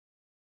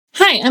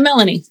Hi, I'm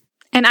Melanie.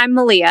 And I'm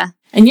Malia.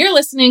 And you're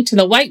listening to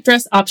the White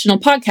Dress Optional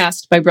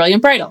podcast by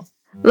Brilliant Bridal.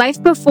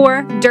 Life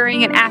before,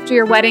 during, and after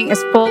your wedding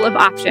is full of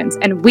options,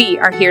 and we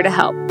are here to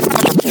help.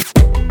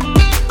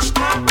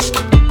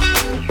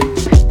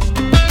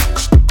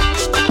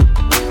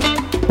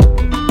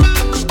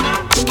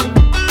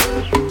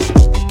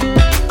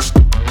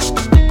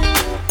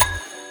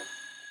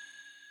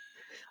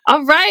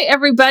 All right,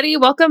 everybody,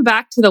 welcome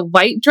back to the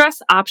White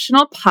Dress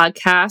Optional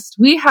podcast.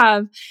 We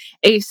have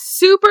a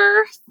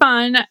super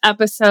fun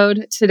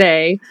episode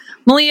today.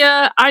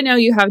 Malia, I know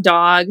you have a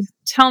dog.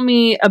 Tell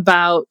me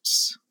about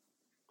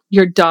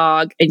your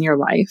dog in your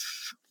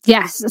life.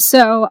 Yes,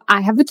 so I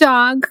have a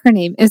dog. Her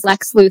name is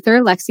Lexi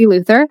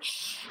Luther,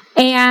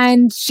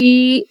 and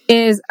she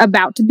is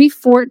about to be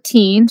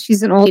 14.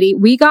 She's an old lady.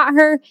 We got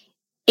her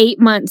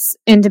 8 months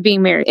into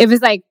being married. It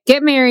was like,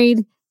 get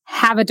married,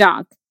 have a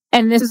dog.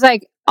 And this was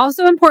like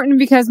also important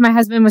because my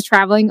husband was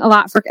traveling a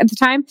lot at the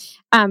time.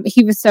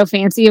 He was so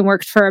fancy and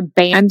worked for a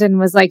band and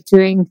was like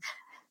doing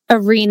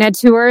arena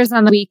tours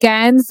on the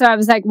weekends. So I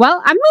was like, well,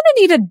 I'm going to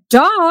need a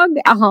dog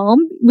at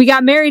home. We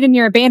got married and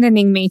you're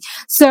abandoning me.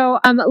 So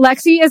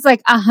Lexi is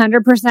like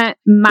 100%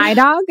 my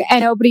dog and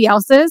nobody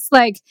else's.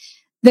 Like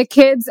the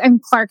kids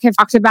and Clark have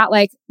talked about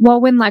like, well,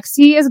 when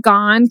Lexi is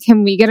gone,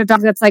 can we get a dog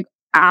that's like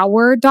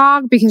our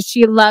dog, because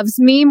she loves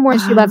me more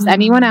than she loves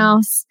anyone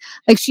else.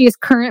 Like she is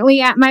currently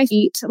at my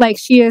feet. Like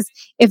she is,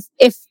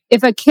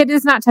 if a kid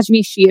is not touching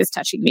me, she is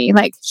touching me.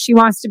 Like she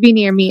wants to be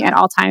near me at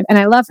all times. And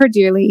I love her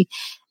dearly,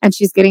 and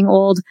she's getting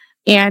old.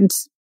 And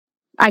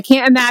I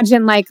can't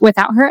imagine like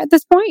without her at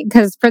this point,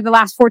 because for the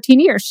last 14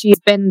 years, she's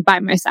been by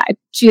my side.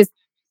 She is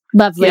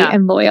lovely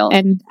and loyal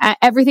and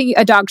everything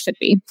a dog should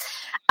be.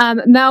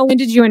 Mel, when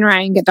did you and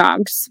Ryan get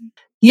dogs?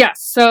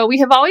 Yes. So we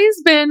have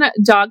always been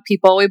dog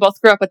people. We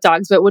both grew up with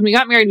dogs, but when we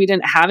got married, we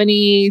didn't have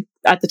any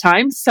at the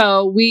time.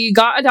 So we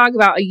got a dog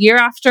about a year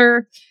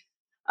after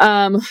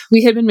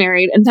we had been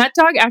married. And that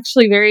dog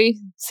actually, very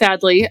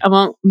sadly, I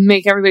won't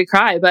make everybody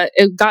cry, but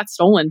it got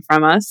stolen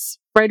from us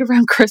right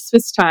around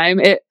Christmas time.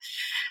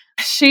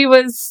 She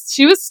was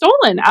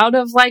stolen out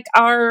of like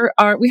our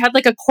we had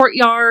like a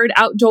courtyard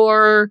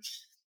outdoor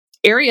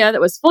area that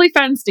was fully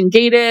fenced and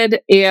gated.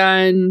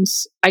 And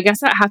I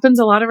guess that happens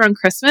a lot around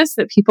Christmas,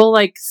 that people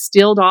like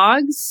steal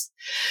dogs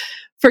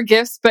for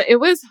gifts. But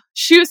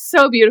she was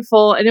so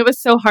beautiful and it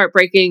was so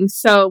heartbreaking.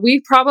 So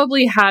we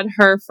probably had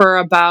her for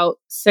about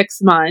 6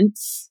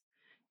 months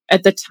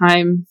at the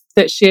time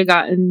that she had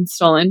gotten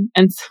stolen.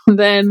 And so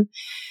then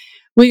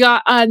we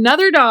got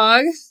another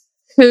dog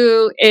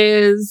who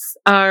is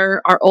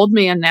our old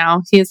man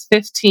now. He is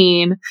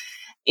 15,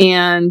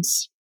 and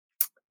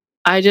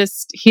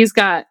he's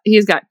got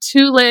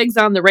 2 legs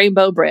on the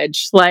rainbow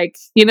bridge. Like,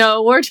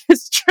 we're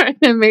just trying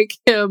to make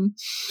him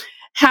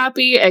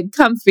happy and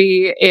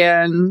comfy,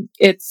 and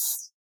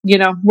it's,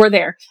 we're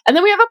there. And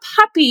then we have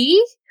a puppy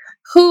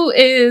who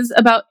is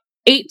about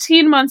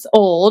 18 months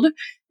old,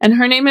 and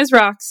her name is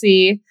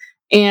Roxy.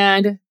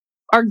 And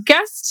our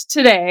guest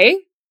today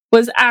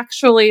was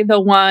actually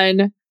the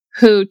one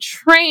who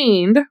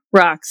trained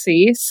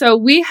Roxy. So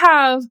we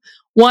have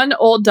one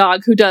old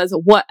dog who does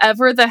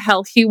whatever the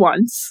hell he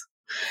wants.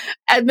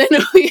 And then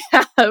we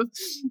have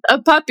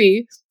a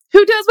puppy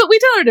who does what we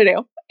tell her to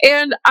do.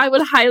 And I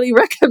would highly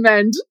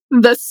recommend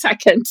the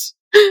second.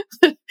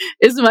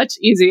 Is much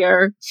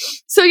easier.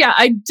 So yeah,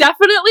 I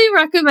definitely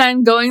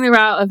recommend going the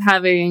route of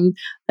having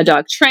a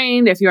dog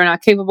trained. If you're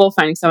not capable,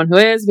 finding someone who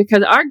is,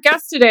 because our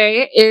guest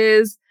today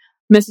is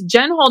Miss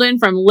Jen Holden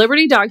from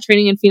Liberty Dog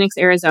Training in Phoenix,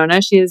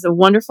 Arizona. She is a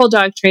wonderful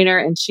dog trainer,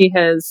 and she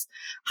has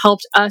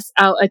helped us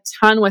out a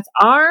ton with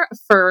our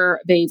fur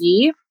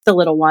baby, the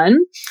little one.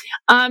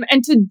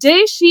 And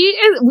today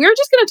we're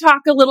just going to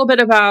talk a little bit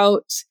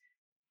about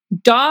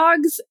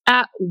dogs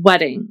at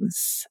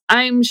weddings.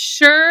 I'm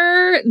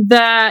sure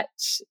that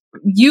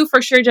you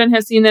for sure, Jen,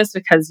 have seen this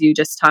because you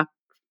just talk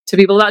to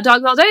people about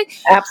dogs all day.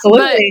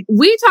 Absolutely. But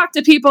we talk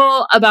to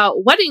people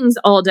about weddings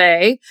all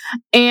day,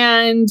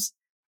 and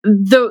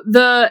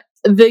the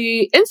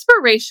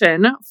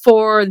inspiration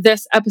for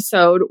this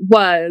episode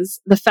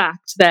was the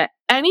fact that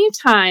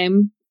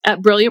anytime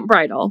at Brilliant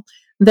Bridal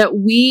that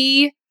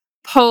we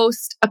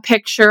post a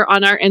picture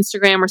on our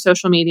Instagram or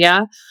social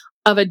media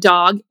of a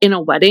dog in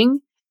a wedding,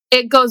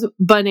 it goes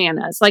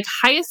bananas. Like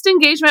highest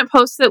engagement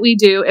posts that we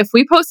do, if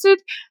we posted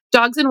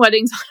dogs in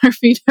weddings on our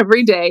feed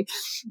every day,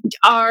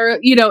 our,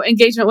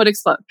 engagement would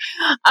explode.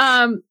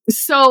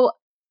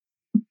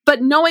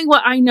 But knowing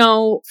what I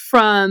know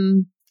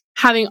from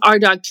having our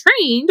dog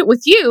trained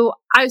with you,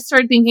 I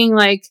started thinking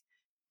like,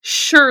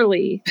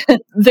 surely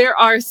there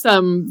are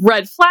some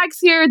red flags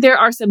here. There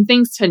are some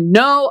things to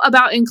know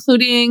about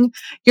including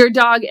your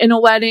dog in a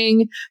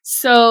wedding.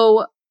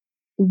 So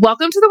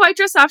welcome to the White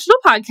Dress Optional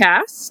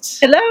podcast.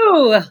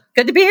 Hello.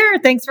 Good to be here.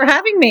 Thanks for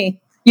having me.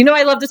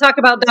 I love to talk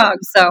about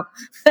dogs, so.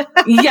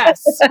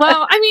 Yes.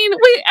 Well, I mean,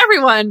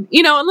 everyone,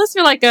 unless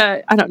you're like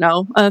a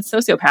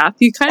sociopath,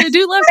 you kind of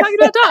do love talking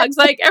about dogs.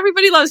 Like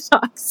everybody loves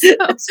dogs. So.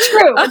 It's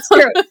true. It's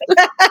true.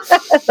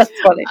 That's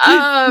funny.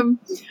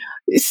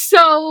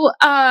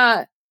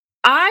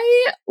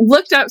 I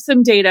looked up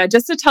some data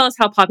just to tell us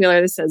how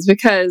popular this is,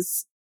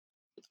 because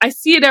I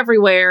see it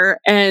everywhere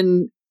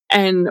and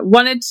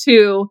wanted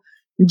to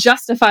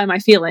justify my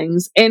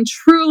feelings. And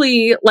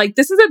truly, like,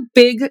 this is a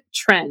big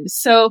trend.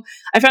 So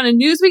I found a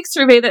Newsweek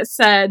survey that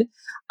said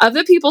of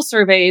the people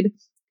surveyed,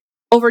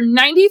 over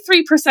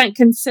 93%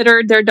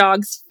 considered their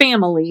dog's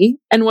family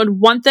and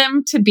would want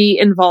them to be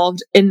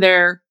involved in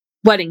their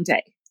wedding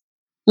day.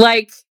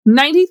 Like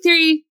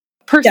 93%.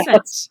 Yeah,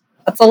 that's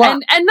a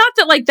lot. And not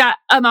that like that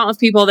amount of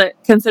people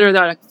that consider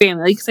that a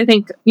family, because I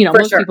think, For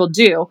most sure. people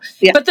do.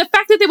 Yeah. But the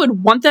fact that they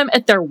would want them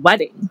at their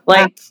wedding,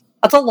 like,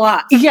 that's a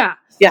lot. yeah.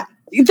 Yeah.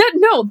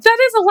 That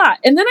is a lot.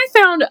 And then I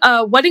found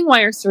a Wedding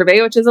Wire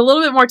survey, which is a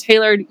little bit more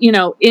tailored,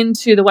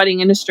 into the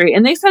wedding industry.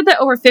 And they said that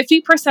over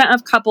 50%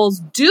 of couples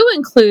do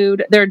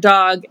include their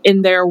dog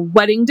in their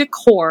wedding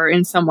decor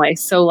in some way.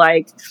 So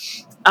like,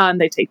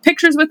 they take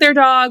pictures with their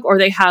dog, or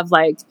they have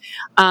like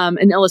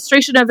an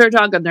illustration of their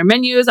dog on their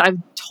menus. I've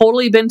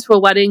totally been to a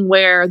wedding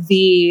where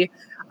the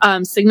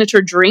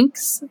signature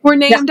drinks were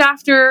named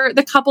after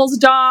the couple's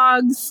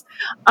dogs.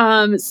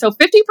 So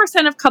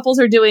 50% of couples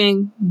are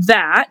doing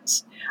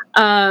that.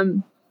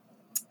 And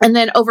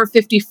then over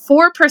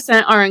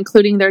 54% are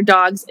including their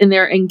dogs in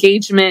their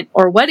engagement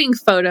or wedding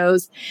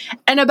photos.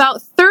 And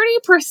about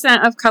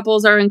 30% of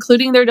couples are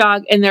including their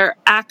dog in their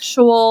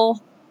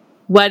actual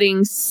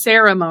wedding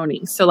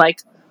ceremony. So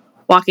like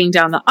walking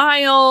down the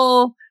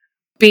aisle,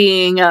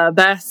 being a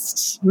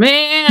best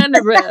man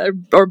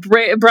or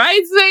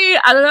bridesmaid.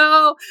 I don't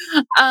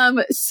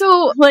know.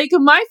 So like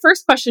my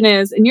first question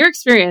is, in your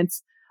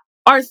experience,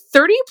 are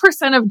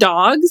 30% of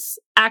dogs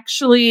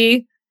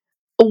actually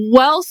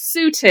well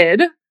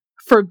suited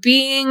for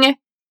being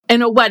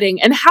in a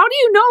wedding? And how do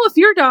you know if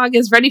your dog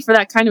is ready for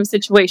that kind of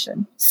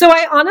situation? So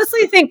I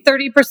honestly think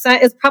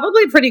 30% is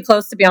probably pretty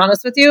close, to be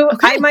honest with you.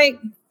 Okay. I might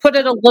put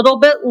it a little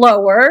bit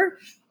lower.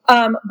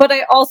 But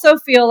I also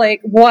feel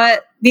like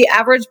what the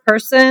average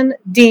person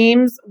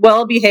deems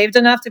well behaved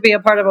enough to be a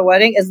part of a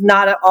wedding is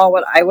not at all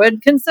what I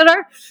would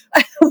consider.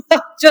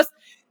 Just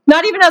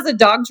not even as a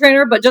dog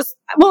trainer, but just,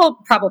 well,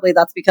 probably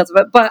that's because of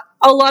it, but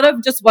a lot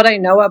of just what I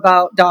know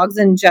about dogs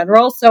in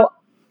general. So,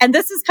 and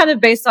this is kind of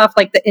based off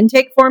like the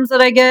intake forms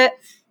that I get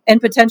and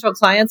potential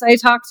clients I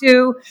talk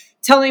to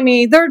telling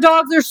me their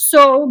dogs are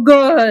so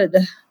good,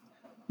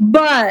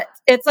 but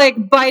it's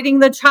like biting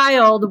the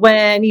child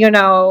when,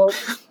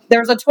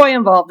 there's a toy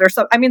involved or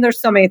so. I mean,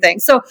 there's so many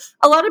things. So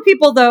a lot of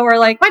people though are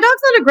like, my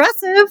dog's not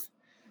aggressive,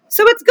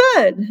 so it's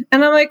good.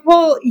 And I'm like,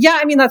 well, yeah,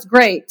 I mean, that's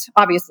great,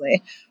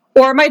 obviously.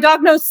 Or my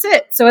dog knows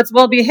sit, so it's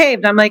well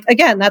behaved. I'm like,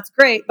 again, that's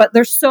great, but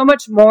there's so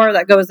much more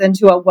that goes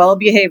into a well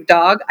behaved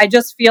dog. I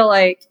just feel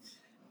like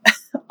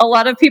a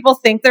lot of people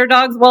think their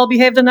dog's well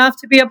behaved enough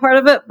to be a part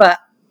of it, but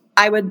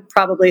I would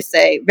probably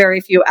say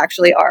very few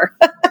actually are.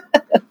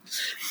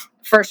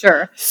 For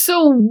sure.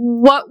 So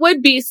what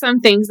would be some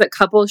things that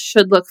couples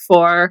should look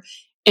for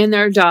in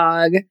their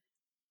dog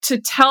to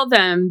tell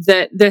them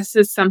that this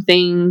is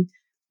something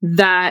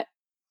that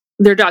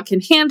their dog can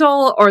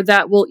handle, or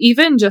that will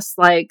even just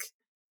like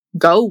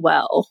go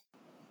well?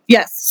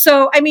 Yes.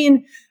 So, I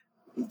mean,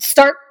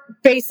 start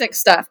basic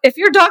stuff. If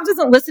your dog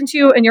doesn't listen to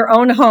you in your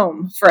own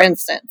home, for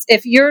instance,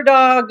 if your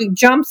dog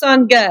jumps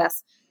on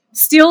guests,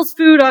 steals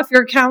food off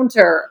your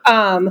counter,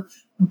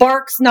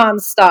 barks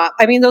nonstop.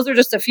 I mean, those are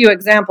just a few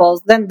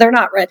examples. Then they're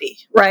not ready,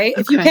 right?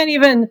 Okay.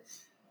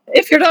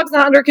 If your dog's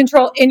not under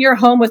control in your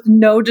home with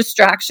no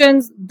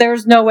distractions,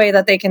 there's no way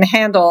that they can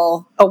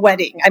handle a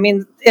wedding. I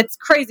mean, it's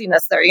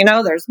craziness there.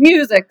 There's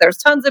music, there's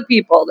tons of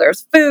people,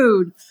 there's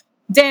food,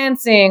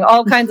 dancing,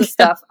 all kinds of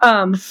stuff.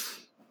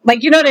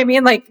 Like, you know what I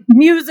mean? Like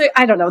music,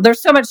 I don't know.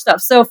 There's so much stuff.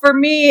 So for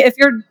me, if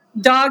your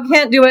dog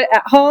can't do it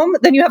at home,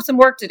 then you have some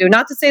work to do.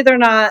 Not to say they're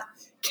not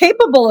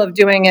capable of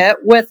doing it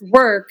with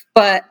work,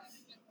 but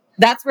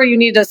that's where you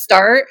need to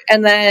start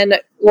and then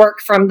work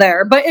from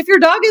there. But if your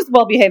dog is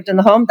well behaved in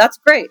the home, that's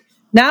great.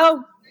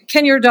 Now,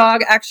 can your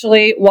dog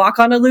actually walk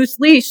on a loose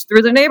leash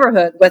through the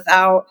neighborhood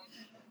without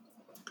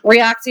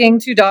reacting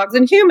to dogs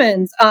and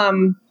humans?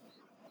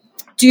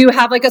 Do you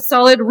have like a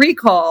solid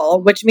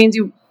recall, which means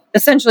you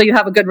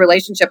have a good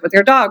relationship with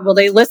your dog? Will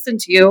they listen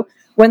to you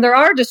when there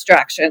are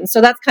distractions?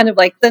 So that's kind of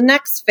like the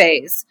next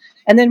phase.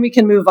 And then we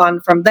can move on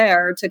from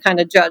there to kind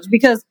of judge.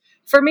 Because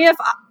for me, if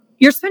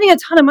you're spending a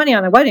ton of money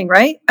on a wedding,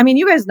 right? I mean,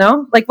 you guys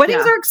know, like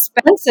weddings are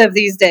expensive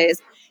these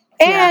days.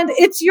 And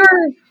it's your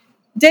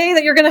day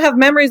that you're going to have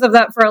memories of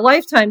that for a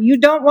lifetime. You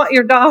don't want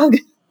your dog,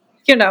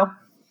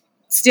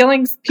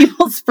 stealing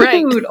people's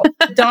food.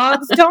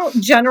 Dogs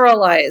don't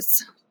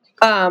generalize.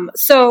 And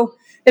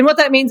what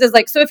that means is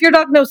like, so if your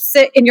dog knows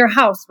sit in your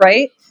house,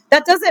 right?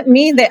 That doesn't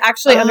mean they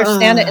actually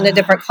understand it in a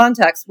different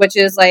context, which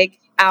is like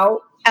out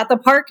at the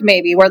park,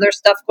 maybe where there's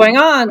stuff going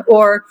on,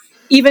 or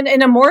even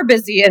in a more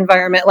busy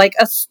environment, like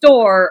a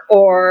store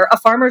or a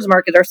farmer's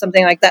market or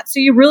something like that. So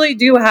you really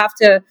do have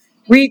to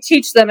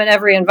reteach them in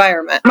every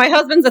environment. My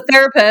husband's a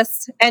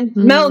therapist and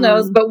Mel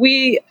knows, but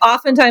we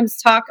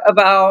oftentimes talk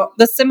about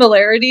the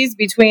similarities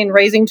between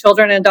raising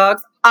children and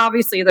dogs.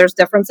 Obviously there's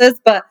differences,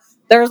 but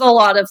there's a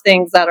lot of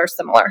things that are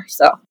similar.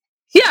 So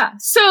Yeah.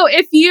 So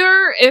if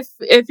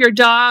your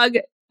dog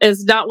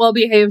is not well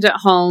behaved at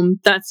home,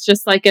 that's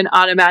just like an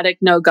automatic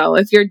no-go.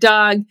 If your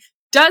dog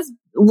does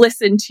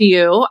listen to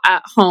you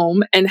at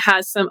home and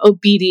has some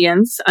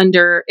obedience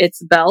under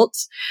its belt,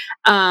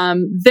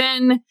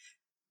 then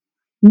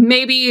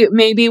maybe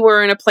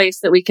we're in a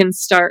place that we can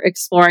start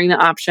exploring the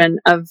option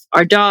of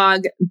our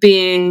dog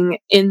being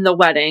in the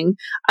wedding.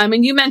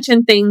 And you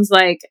mentioned things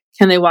like,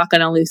 can they walk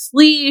on a loose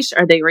leash?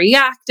 Are they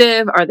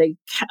reactive? Are they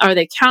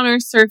counter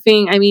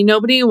surfing? I mean,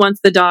 nobody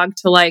wants the dog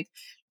to like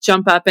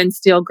jump up and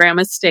steal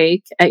grandma's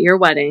steak at your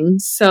wedding.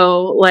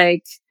 So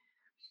like,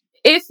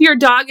 if your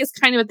dog is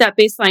kind of at that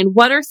baseline,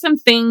 what are some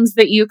things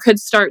that you could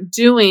start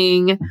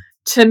doing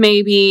to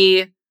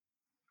maybe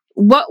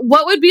what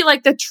would be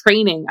like the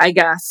training, I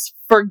guess,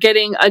 for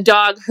getting a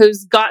dog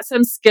who's got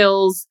some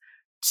skills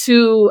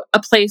to a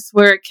place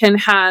where it can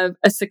have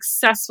a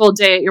successful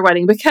day at your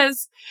wedding?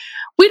 Because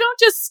we don't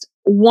just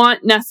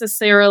want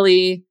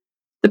necessarily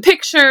the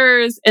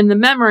pictures and the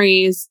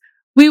memories.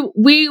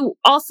 We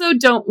also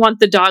don't want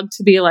the dog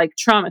to be like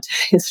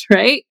traumatized,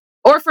 right?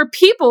 Or for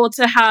people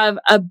to have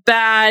a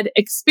bad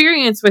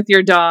experience with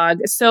your dog.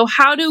 So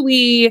how do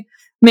we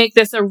make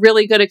this a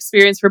really good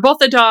experience for both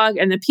the dog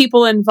and the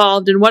people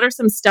involved? And what are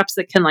some steps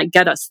that can like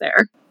get us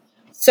there?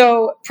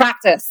 So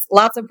practice,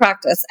 lots of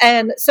practice.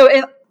 And so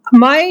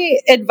my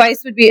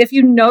advice would be, if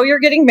you know you're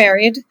getting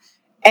married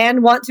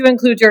and want to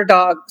include your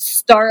dog,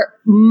 start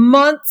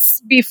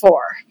months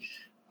before,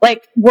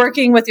 like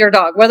working with your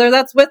dog, whether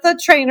that's with a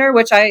trainer,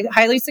 which I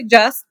highly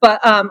suggest, but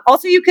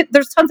also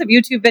there's tons of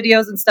YouTube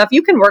videos and stuff.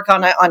 You can work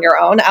on it on your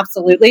own.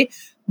 Absolutely.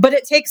 But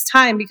it takes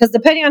time, because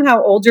depending on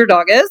how old your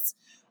dog is,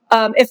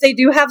 if they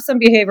do have some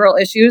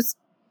behavioral issues,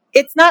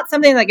 it's not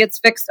something that gets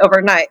fixed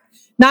overnight.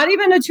 Not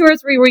even a 2 or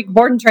 3 week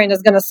board and train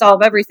is going to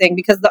solve everything,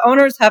 because the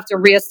owners have to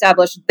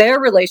reestablish their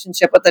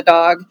relationship with the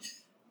dog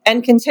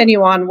and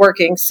continue on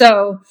working.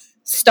 So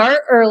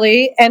start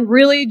early and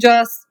really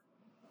just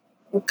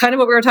kind of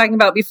what we were talking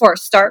about before,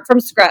 start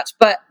from scratch.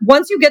 But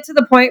once you get to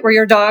the point where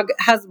your dog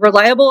has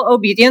reliable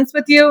obedience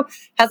with you,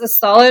 has a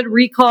solid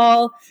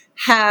recall,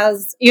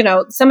 has,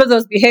 some of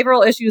those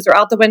behavioral issues are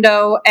out the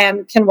window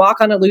and can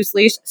walk on a loose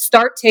leash,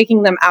 start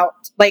taking them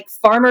out. Like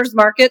farmers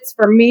markets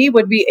for me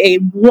would be a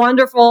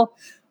wonderful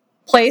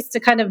place to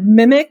kind of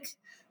mimic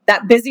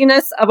that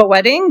busyness of a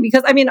wedding,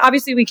 because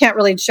obviously we can't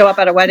really show up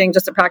at a wedding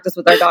just to practice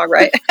with our dog,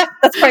 right?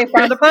 That's probably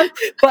frowned upon,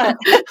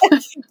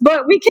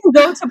 but we can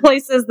go to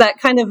places that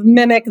kind of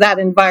mimic that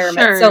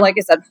environment. Sure. So like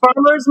I said,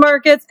 farmers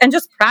markets, and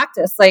just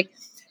practice. Like,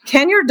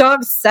 can your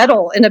dog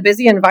settle in a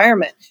busy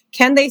environment?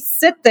 Can they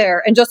sit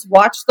there and just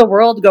watch the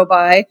world go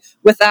by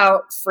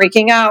without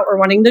freaking out or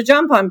wanting to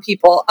jump on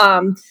people?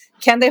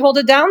 Can they hold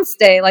a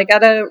downstay, like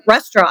at a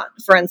restaurant,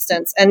 for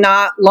instance, and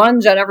not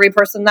lunge at every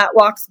person that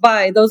walks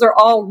by? Those are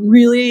all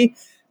really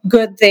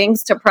good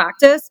things to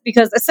practice,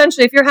 because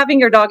essentially, if you're having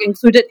your dog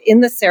included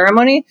in the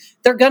ceremony,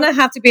 they're going to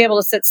have to be able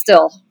to sit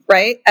still,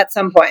 right? At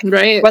some point,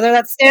 right? Whether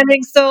that's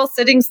standing still,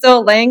 sitting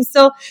still, laying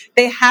still,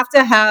 they have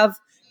to have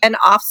an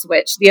off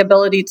switch, the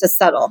ability to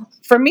settle.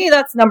 For me,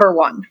 that's number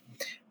one.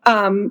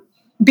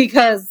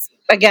 Because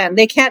again,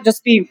 they can't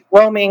just be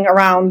roaming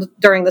around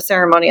during the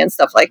ceremony and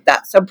stuff like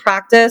that. So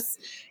practice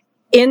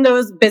in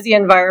those busy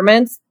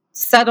environments,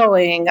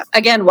 settling,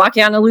 again,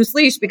 walking on a loose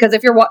leash, because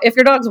if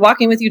your dog's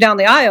walking with you down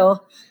the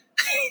aisle,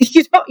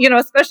 you don't,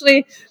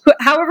 especially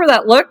however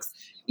that looks,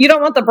 you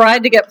don't want the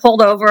bride to get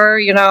pulled over,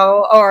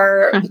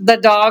 or the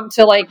dog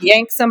to like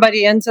yank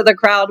somebody into the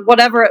crowd,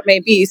 whatever it may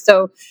be.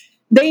 So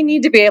they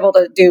need to be able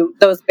to do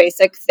those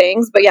basic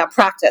things. But yeah,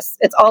 practice.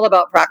 It's all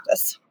about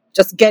practice.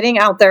 Just getting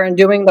out there and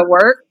doing the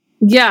work.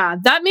 Yeah,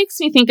 that makes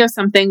me think of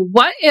something.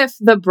 What if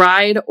the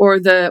bride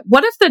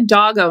what if the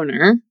dog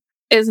owner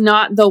is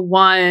not the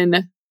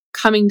one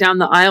coming down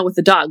the aisle with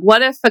the dog?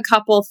 What if a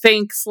couple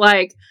thinks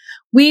like,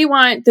 we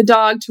want the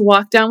dog to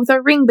walk down with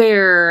our ring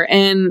bearer,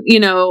 and,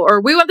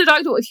 or we want the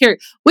dog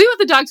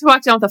to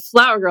walk down with a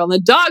flower girl and the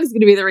dog's going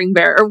to be the ring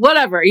bearer, or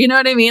whatever. You know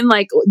what I mean?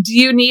 Like, do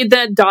you need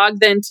the dog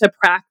then to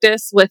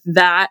practice with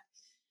that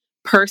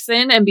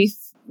person and be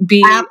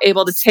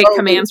able to take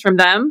commands from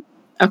them?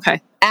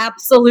 Okay.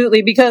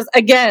 Absolutely. Because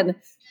again,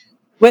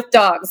 with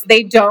dogs,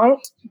 they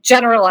don't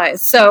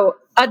generalize. So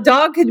a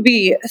dog could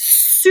be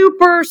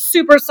super,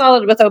 super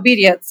solid with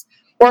obedience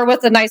or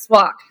with a nice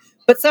walk,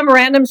 but some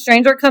random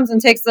stranger comes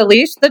and takes the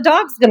leash, the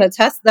dog's going to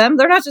test them.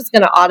 They're not just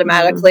going to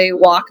automatically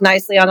walk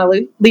nicely on a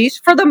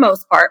leash for the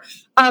most part.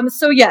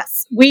 So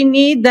yes, we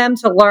need them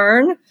to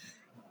learn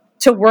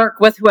to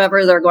work with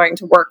whoever they're going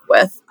to work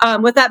with.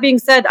 With that being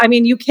said,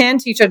 you can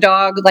teach a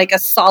dog like a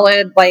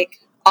solid, like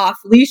off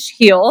leash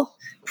heel,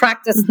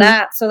 practice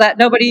that so that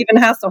nobody even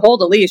has to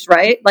hold a leash,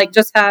 right? Like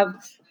just have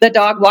the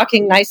dog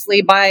walking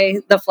nicely by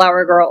the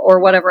flower girl or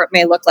whatever it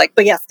may look like.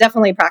 But yes,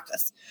 definitely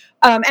practice.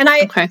 And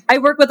I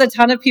work with a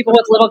ton of people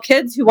with little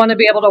kids who want to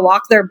be able to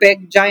walk their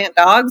big giant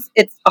dogs.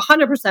 It's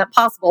 100%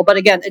 possible. But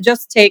again, it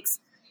just takes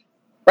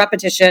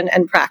repetition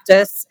and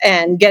practice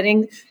and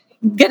getting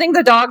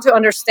the dog to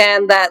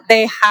understand that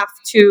they have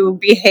to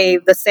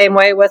behave the same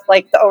way with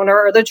like the owner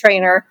or the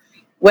trainer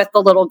with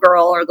the little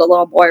girl or the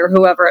little boy or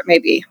whoever it may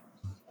be.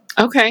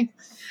 Okay.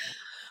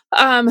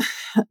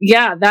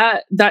 Yeah,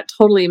 that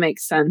totally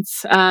makes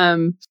sense.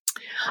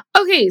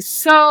 Okay,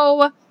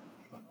 so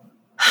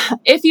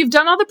if you've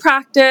done all the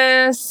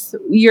practice,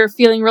 you're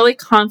feeling really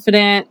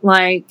confident,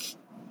 like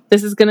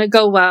this is going to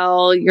go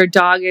well. Your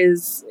dog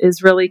is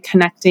really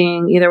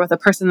connecting either with a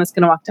person that's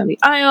going to walk down the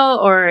aisle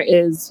or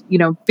is,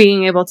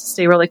 being able to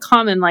stay really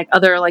calm in like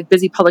other like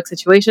busy public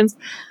situations.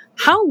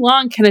 How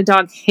long can a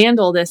dog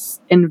handle this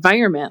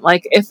environment?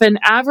 Like if an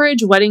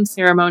average wedding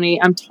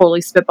ceremony, I'm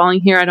totally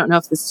spitballing here, I don't know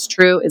if this is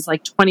true, is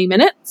like 20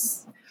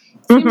 minutes.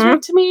 Seems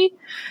right to me.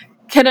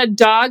 Can a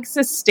dog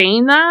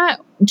sustain that?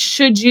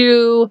 Should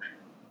you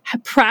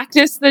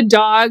practice the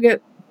dog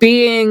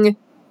being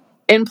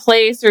in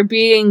place or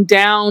being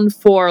down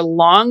for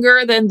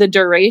longer than the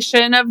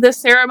duration of the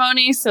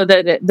ceremony so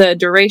that the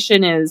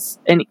duration is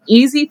an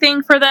easy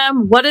thing for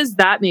them? What does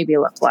that maybe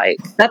look like?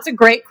 That's a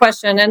great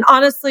question. And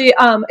honestly,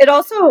 it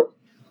also,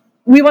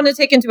 we want to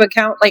take into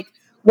account like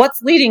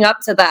what's leading up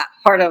to that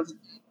part of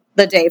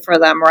the day for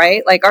them,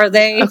 right? Like, are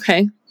they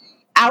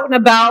out and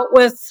about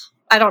with,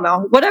 I don't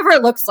know, whatever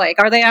it looks like.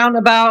 Are they out and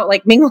about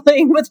like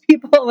mingling with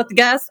people, with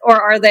guests,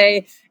 or are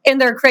they in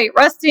their crate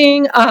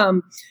resting?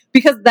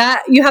 Because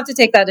that, you have to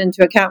take that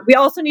into account. We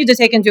also need to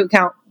take into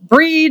account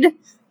breed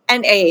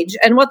and age.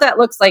 And what that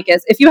looks like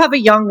is if you have a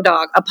young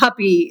dog, a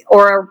puppy,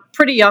 or a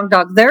pretty young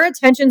dog, their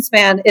attention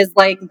span is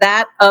like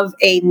that of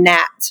a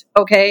gnat.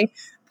 Okay.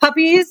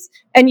 Puppies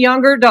and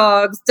younger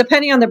dogs,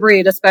 depending on the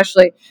breed,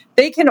 especially,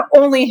 they can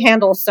only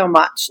handle so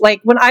much. Like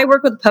when I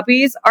work with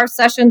puppies, our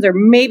sessions are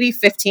maybe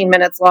 15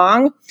 minutes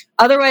long.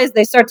 Otherwise,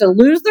 they start to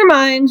lose their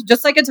mind,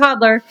 just like a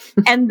toddler.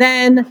 And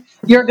then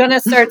you're going to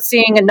start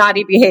seeing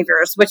naughty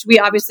behaviors, which we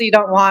obviously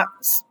don't want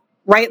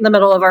right in the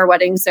middle of our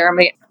wedding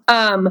ceremony.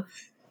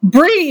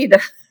 Breed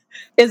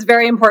is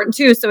very important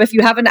too. So if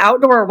you have an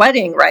outdoor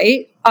wedding,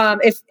 right?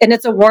 And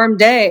it's a warm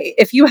day,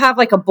 if you have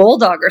like a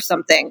bulldog or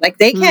something, like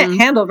they can't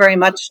handle very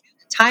much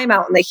time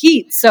out in the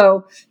heat.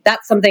 So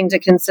that's something to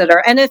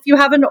consider. And if you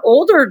have an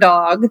older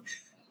dog,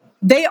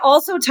 they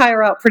also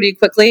tire out pretty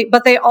quickly,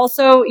 but they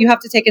also, you have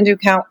to take into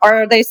account,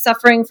 are they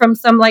suffering from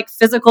some like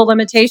physical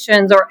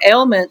limitations or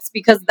ailments?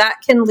 Because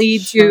that can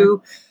lead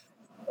to,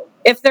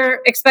 if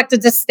they're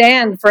expected to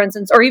stand, for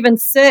instance, or even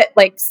sit,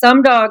 like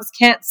some dogs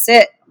can't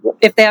sit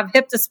if they have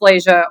hip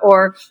dysplasia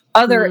or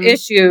other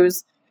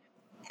issues.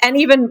 And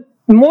even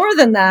more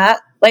than that,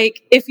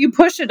 like if you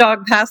push a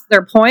dog past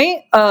their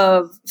point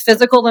of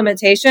physical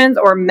limitations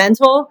or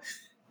mental,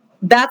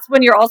 that's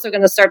when you're also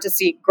going to start to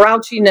see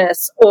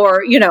grouchiness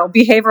or,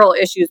 behavioral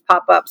issues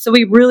pop up. So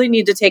we really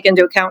need to take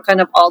into account kind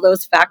of all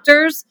those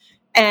factors.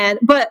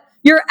 But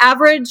your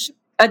average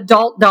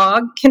adult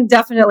dog can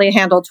definitely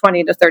handle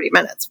 20 to 30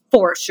 minutes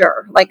for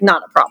sure. Like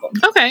not a problem.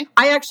 Okay.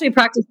 I actually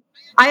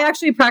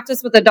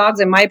practice with the dogs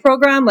in my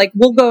program. Like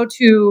we'll go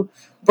to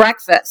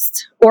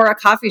breakfast or a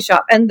coffee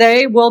shop and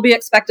they will be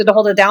expected to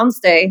hold a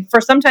downstay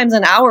for sometimes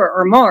an hour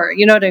or more.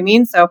 You know what I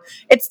mean? So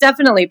it's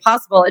definitely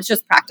possible. It's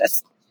just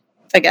practice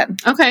again.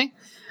 Okay.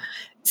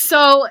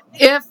 So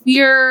if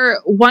you're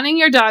wanting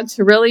your dog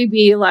to really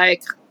be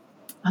like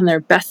on their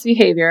best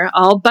behavior,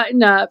 all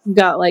buttoned up,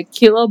 got like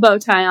cute little bow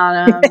tie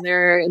on them,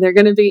 they're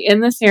going to be in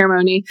the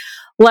ceremony.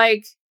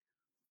 Like,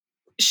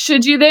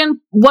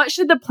 what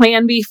should the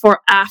plan be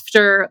for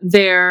after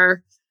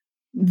they're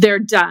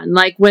done?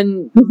 Like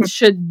when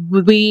should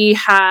we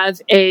have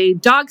a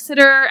dog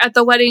sitter at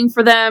the wedding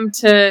for them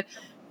to,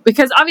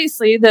 because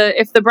obviously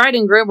if the bride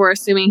and groom, we're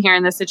assuming here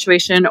in this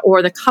situation,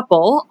 or the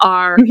couple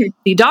are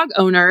the dog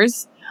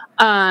owners,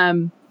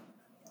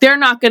 they're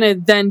not going to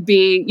then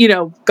be,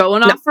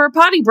 going off for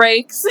potty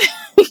breaks.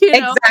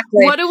 Exactly.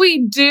 What do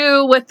we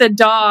do with the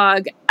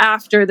dog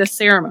after the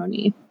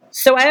ceremony?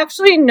 So I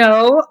actually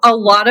know a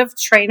lot of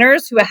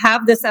trainers who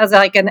have this as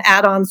like an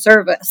add-on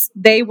service.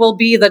 They will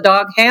be the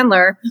dog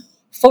handler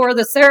for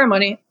the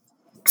ceremony.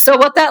 So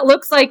what that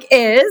looks like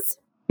is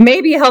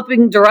maybe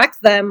helping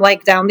direct them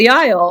like down the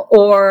aisle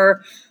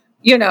or,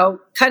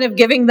 kind of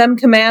giving them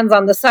commands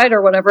on the side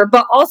or whatever,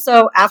 but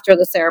also after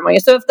the ceremony.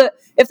 So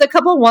if the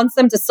couple wants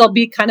them to still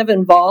be kind of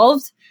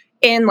involved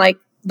in like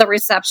the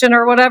reception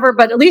or whatever,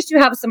 but at least you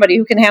have somebody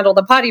who can handle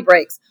the potty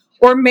breaks,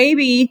 or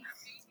maybe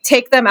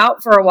take them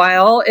out for a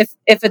while. If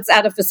it's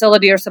at a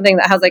facility or something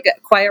that has like a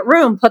quiet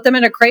room, put them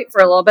in a crate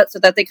for a little bit so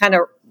that they kind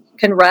of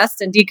can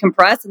rest and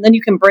decompress. And then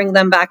you can bring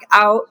them back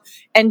out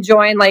and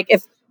join, like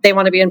if they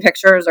want to be in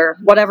pictures or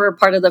whatever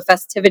part of the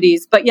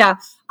festivities. But yeah,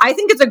 I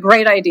think it's a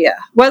great idea,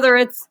 whether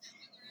it's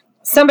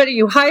somebody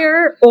you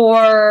hire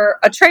or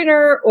a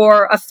trainer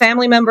or a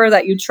family member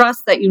that you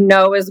trust, that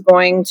is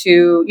going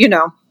to,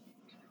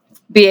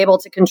 be able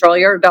to control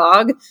your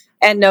dog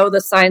and know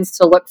the signs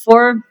to look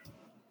for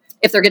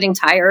if they're getting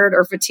tired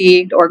or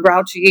fatigued or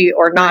grouchy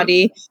or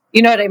naughty.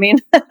 You know what I mean?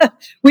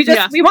 We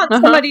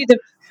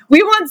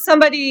want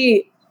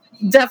somebody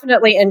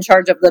definitely in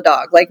charge of the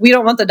dog. Like we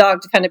don't want the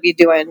dog to kind of be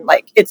doing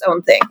like its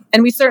own thing.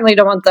 And we certainly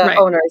don't want the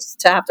owners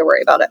to have to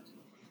worry about it.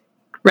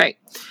 Right.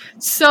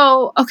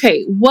 So,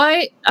 okay.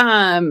 What,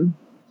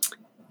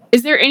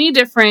 is there any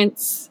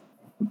difference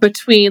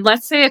between,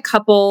 let's say, a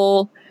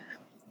couple,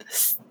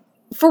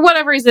 for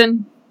whatever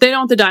reason, they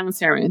don't want the dog in the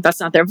ceremony. That's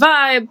not their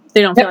vibe.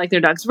 They don't feel like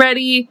their dog's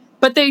ready,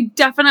 but they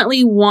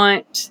definitely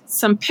want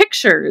some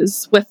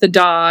pictures with the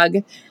dog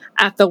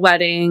at the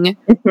wedding.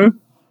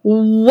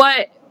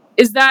 What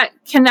is that?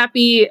 Can that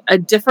be a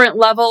different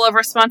level of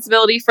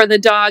responsibility for the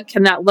dog?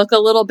 Can that look a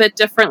little bit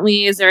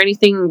differently? Is there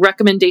anything,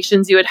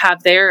 recommendations you would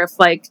have there? If,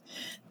 like,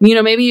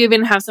 maybe you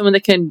even have someone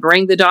that can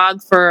bring the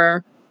dog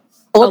for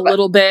a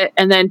little bit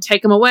and then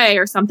take them away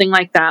or something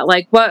like that.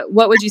 Like, what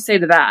would you say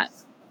to that?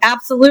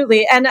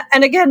 Absolutely. And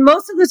again,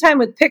 most of the time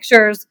with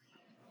pictures,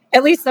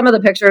 at least some of the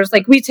pictures,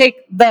 like, we take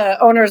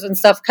the owners and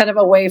stuff kind of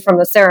away from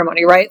the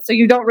ceremony, right? So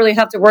you don't really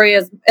have to worry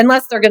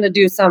unless they're going to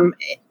do some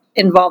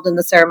involved in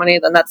the ceremony,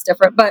 then that's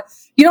different. But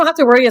you don't have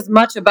to worry as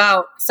much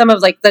about some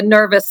of, like, the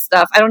nervous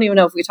stuff. I don't even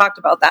know if we talked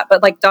about that,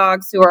 but like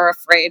dogs who are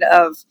afraid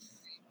of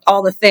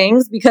all the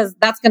things, because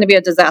that's going to be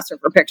a disaster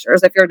for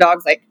pictures. If your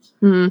dog's like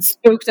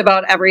spooked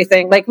about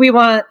everything, like, we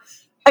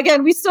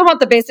still want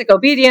the basic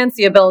obedience,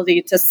 the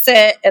ability to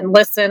sit and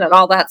listen and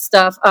all that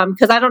stuff.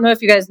 Because I don't know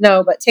if you guys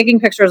know, but taking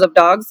pictures of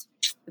dogs,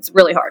 it's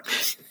really hard.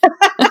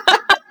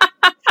 It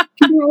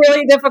can be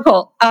really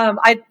difficult.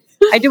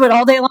 I do it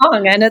all day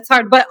long and it's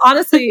hard. But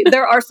honestly,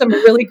 there are some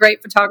really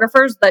great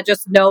photographers that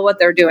just know what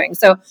they're doing.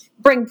 So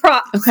bring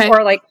props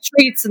or like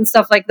treats and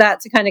stuff like that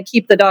to kind of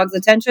keep the dog's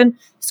attention.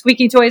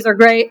 Squeaky toys are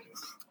great,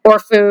 or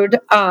food.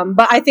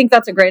 But I think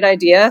that's a great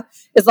idea,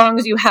 as long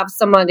as you have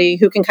somebody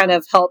who can kind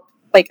of help,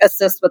 like,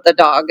 assist with the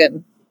dog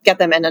and get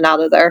them in and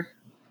out of there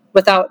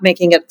without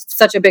making it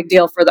such a big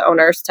deal for the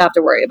owners to have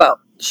to worry about.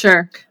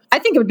 Sure. I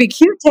think it would be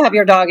cute to have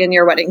your dog in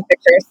your wedding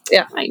pictures.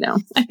 Yeah, I know.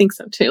 I think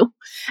so too.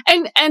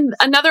 And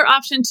another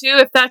option too,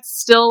 if that's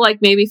still,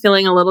 like, maybe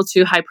feeling a little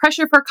too high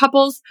pressure for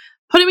couples,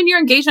 put them in your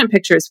engagement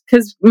pictures,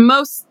 because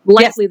most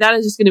likely that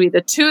is just going to be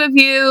the two of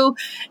you,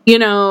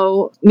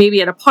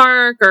 maybe at a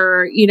park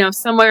or,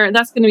 somewhere.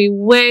 That's going to be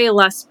way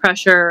less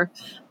pressure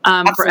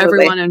for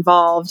everyone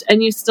involved.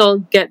 And you still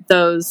get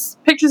those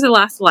pictures that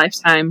last a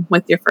lifetime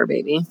with your fur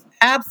baby.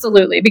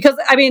 Absolutely. Because,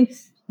 I mean,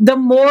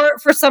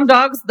 for some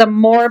dogs, the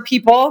more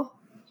people,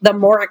 the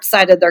more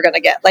excited they're going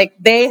to get. Like,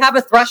 they have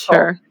a threshold.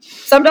 Sure.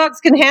 Some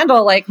dogs can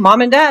handle, like,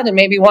 mom and dad and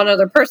maybe one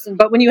other person.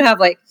 But when you have,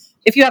 like,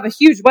 if you have a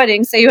huge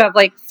wedding, say you have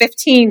like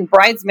 15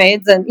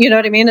 bridesmaids, and you know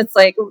what I mean? It's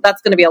like,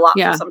 that's going to be a lot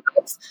for some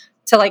dogs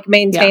to, like,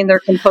 maintain their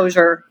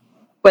composure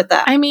with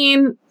that. I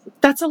mean,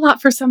 that's a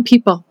lot for some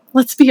people.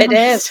 Let's be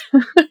honest.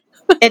 It is.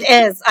 It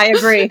is. I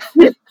agree.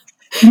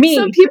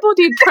 Some people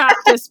need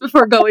practice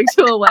before going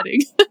to a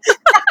wedding.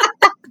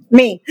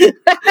 Me.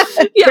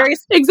 Yeah,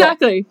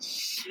 exactly.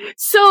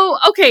 So,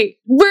 okay,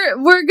 we're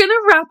going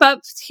to wrap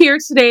up here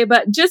today,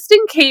 but just in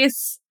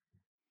case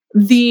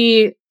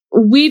the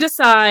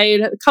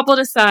couple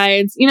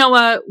decides, you know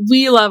what,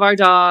 we love our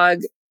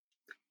dogs.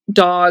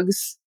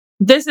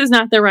 This is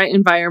not the right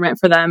environment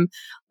for them.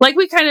 Like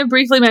we kind of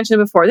briefly mentioned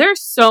before, there are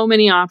so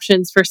many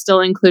options for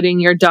still including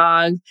your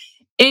dog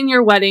in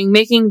your wedding,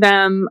 making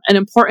them an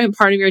important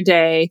part of your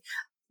day.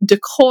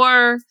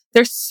 Decor.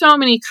 There's so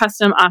many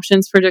custom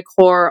options for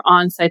decor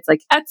on sites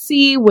like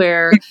Etsy,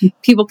 where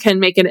people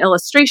can make an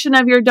illustration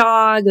of your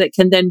dog that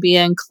can then be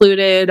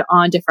included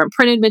on different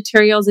printed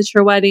materials at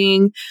your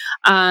wedding.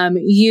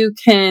 You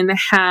can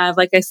have,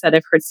 like I said,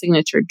 I've heard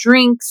signature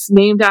drinks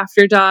named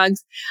after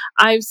dogs.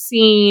 I've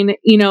seen,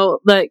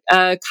 like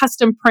a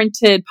custom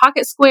printed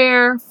pocket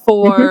square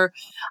for,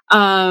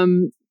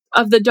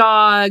 of the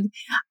dog.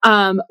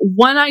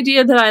 One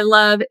idea that I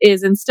love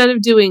is, instead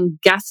of doing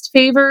guest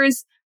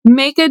favors,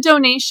 make a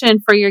donation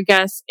for your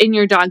guests in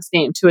your dog's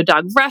name to a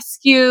dog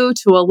rescue,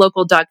 to a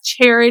local dog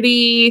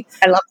charity.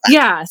 I love that.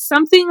 Yeah,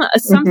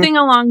 something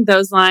along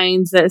those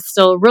lines that is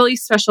still a really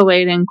special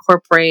way to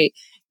incorporate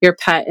your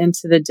pet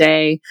into the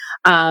day.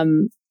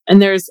 And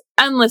there's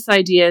endless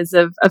ideas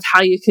of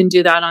how you can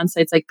do that on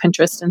sites like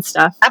Pinterest and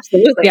stuff.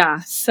 Absolutely. Yeah.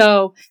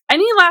 So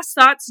any last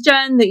thoughts,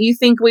 Jen, that you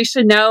think we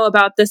should know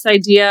about this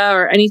idea,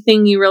 or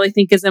anything you really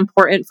think is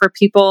important for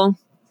people?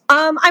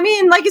 I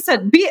mean, like you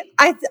said,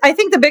 I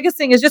think the biggest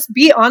thing is just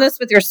be honest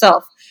with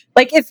yourself.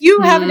 Like, if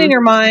you have it in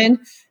your mind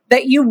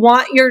that you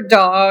want your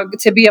dog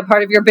to be a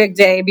part of your big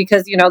day,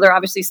 because, they're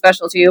obviously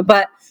special to you,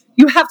 but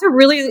you have to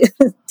really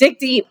dig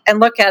deep and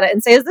look at it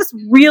and say, is this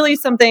really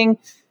something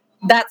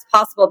that's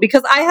possible?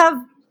 Because I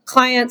have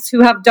clients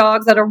who have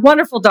dogs that are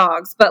wonderful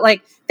dogs, but,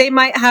 like, they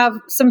might have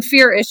some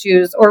fear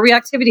issues or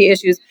reactivity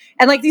issues.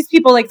 And, like, these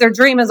people, like, their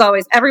dream is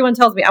always, everyone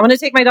tells me, I want to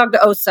take my dog to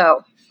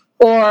Oso,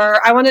 or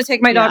I want to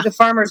take my dog to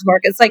farmers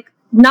markets. Like,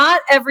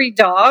 not every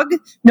dog,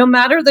 no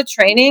matter the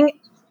training,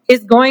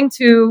 is going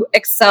to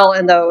excel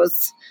in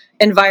those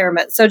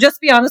environments. So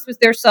just be honest with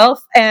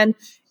yourself. And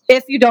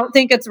if you don't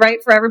think it's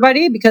right for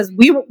everybody, because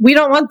we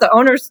don't want the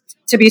owners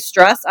to be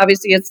stressed.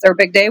 Obviously, it's their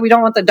big day. We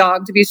don't want the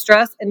dog to be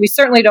stressed. And we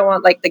certainly don't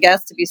want, like, the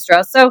guests to be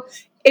stressed. So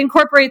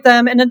incorporate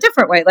them in a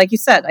different way. Like you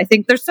said, I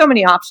think there's so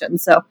many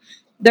options. So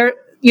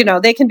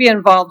they can be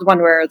involved one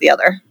way or the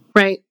other.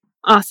 Right.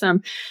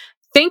 Awesome.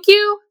 Thank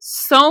you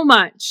so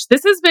much.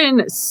 This has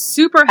been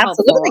super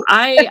helpful.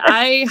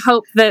 I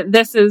hope that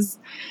this is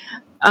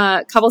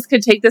couples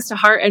could take this to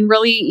heart and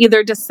really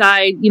either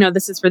decide,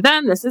 this is for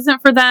them, this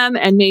isn't for them,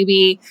 and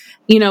maybe,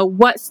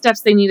 what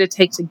steps they need to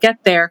take to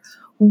get there.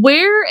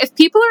 If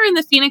people are in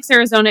the Phoenix,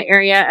 Arizona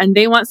area and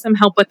they want some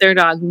help with their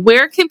dog,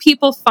 where can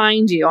people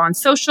find you on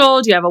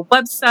social? Do you have a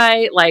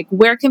website? Like,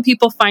 where can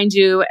people find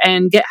you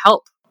and get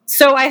help?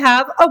 So I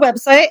have a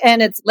website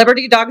and it's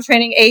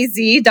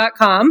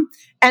libertydogtrainingaz.com.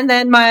 And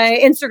then my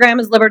Instagram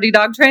is Liberty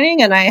Dog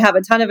Training, and I have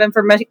a ton of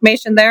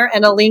information there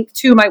and a link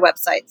to my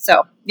website.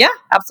 So yeah,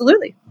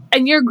 absolutely.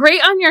 And you're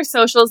great on your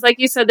socials. Like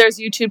you said, there's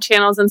YouTube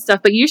channels and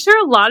stuff, but you share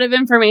a lot of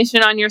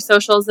information on your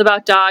socials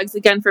about dogs,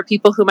 again, for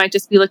people who might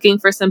just be looking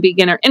for some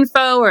beginner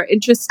info or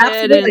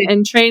interested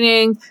in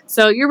training.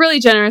 So you're really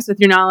generous with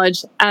your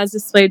knowledge as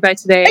displayed by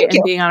today and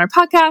being on our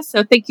podcast.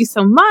 So thank you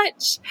so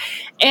much.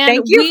 And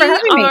thank you for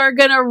having me.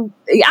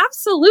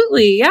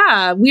 Absolutely.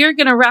 Yeah. We are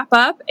going to wrap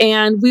up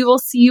and we will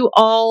see you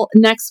all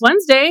next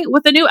Wednesday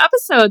with a new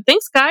episode.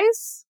 Thanks,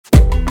 guys.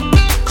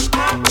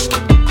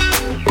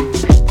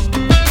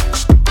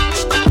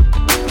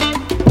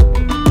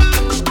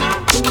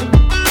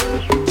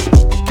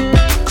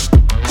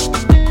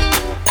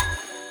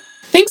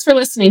 Thanks for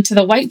listening to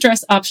the White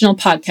Dress Optional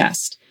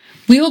podcast.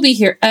 We will be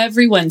here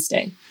every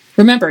Wednesday.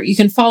 Remember, you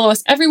can follow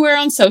us everywhere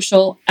on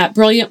social at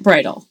Brilliant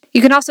Bridal.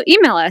 You can also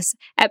email us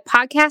at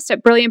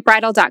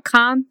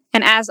podcast@brilliantbridal.com.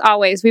 And as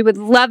always, we would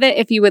love it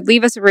if you would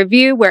leave us a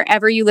review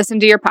wherever you listen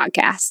to your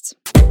podcasts.